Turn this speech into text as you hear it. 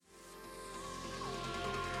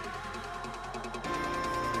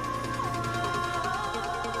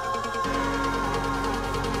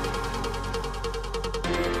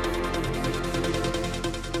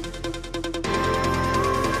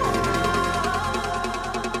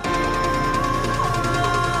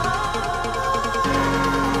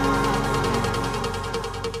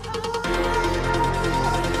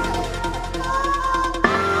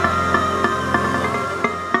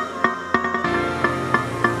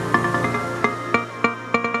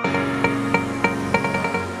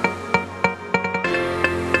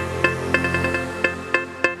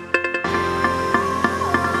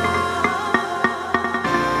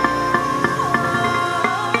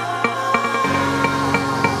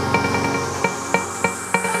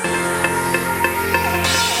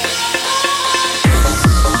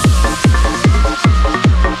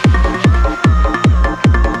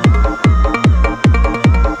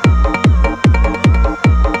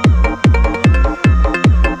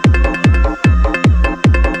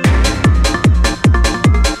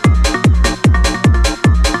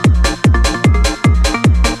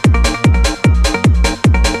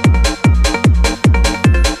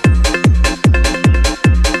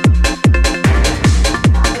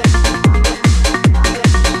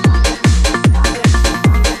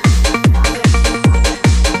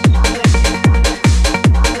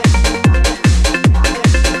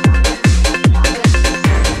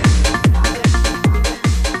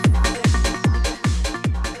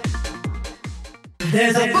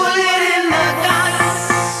There's a bullet in the gun.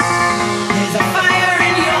 There's a fire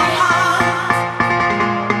in your heart.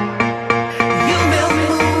 You will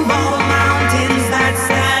move all the mountains that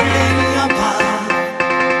stand in your path.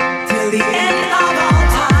 Till the end of all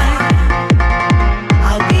time,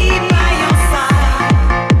 I'll be by your side.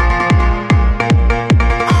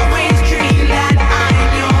 Always dream that I'm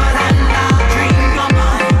yours and I'll dream you're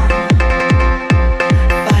mine.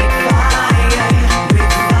 Fight fire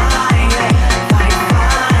with fire. Fight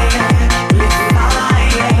fire with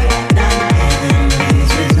fire. Done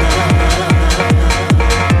enemies with love.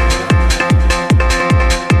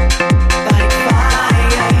 Fight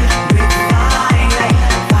fire with fire.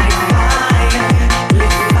 Fight fire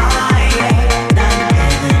with fire. Done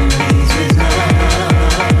enemies with love.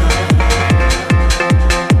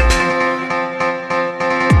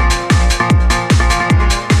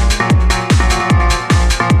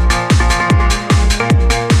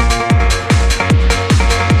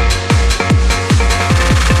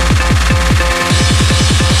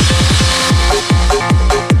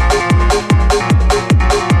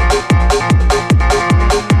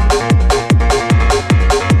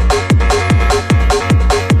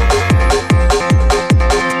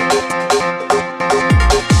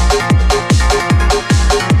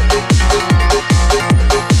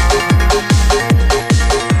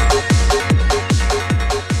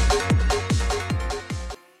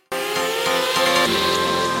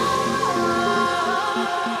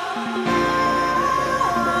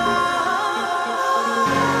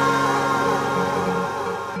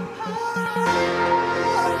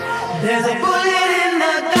 There's a bullet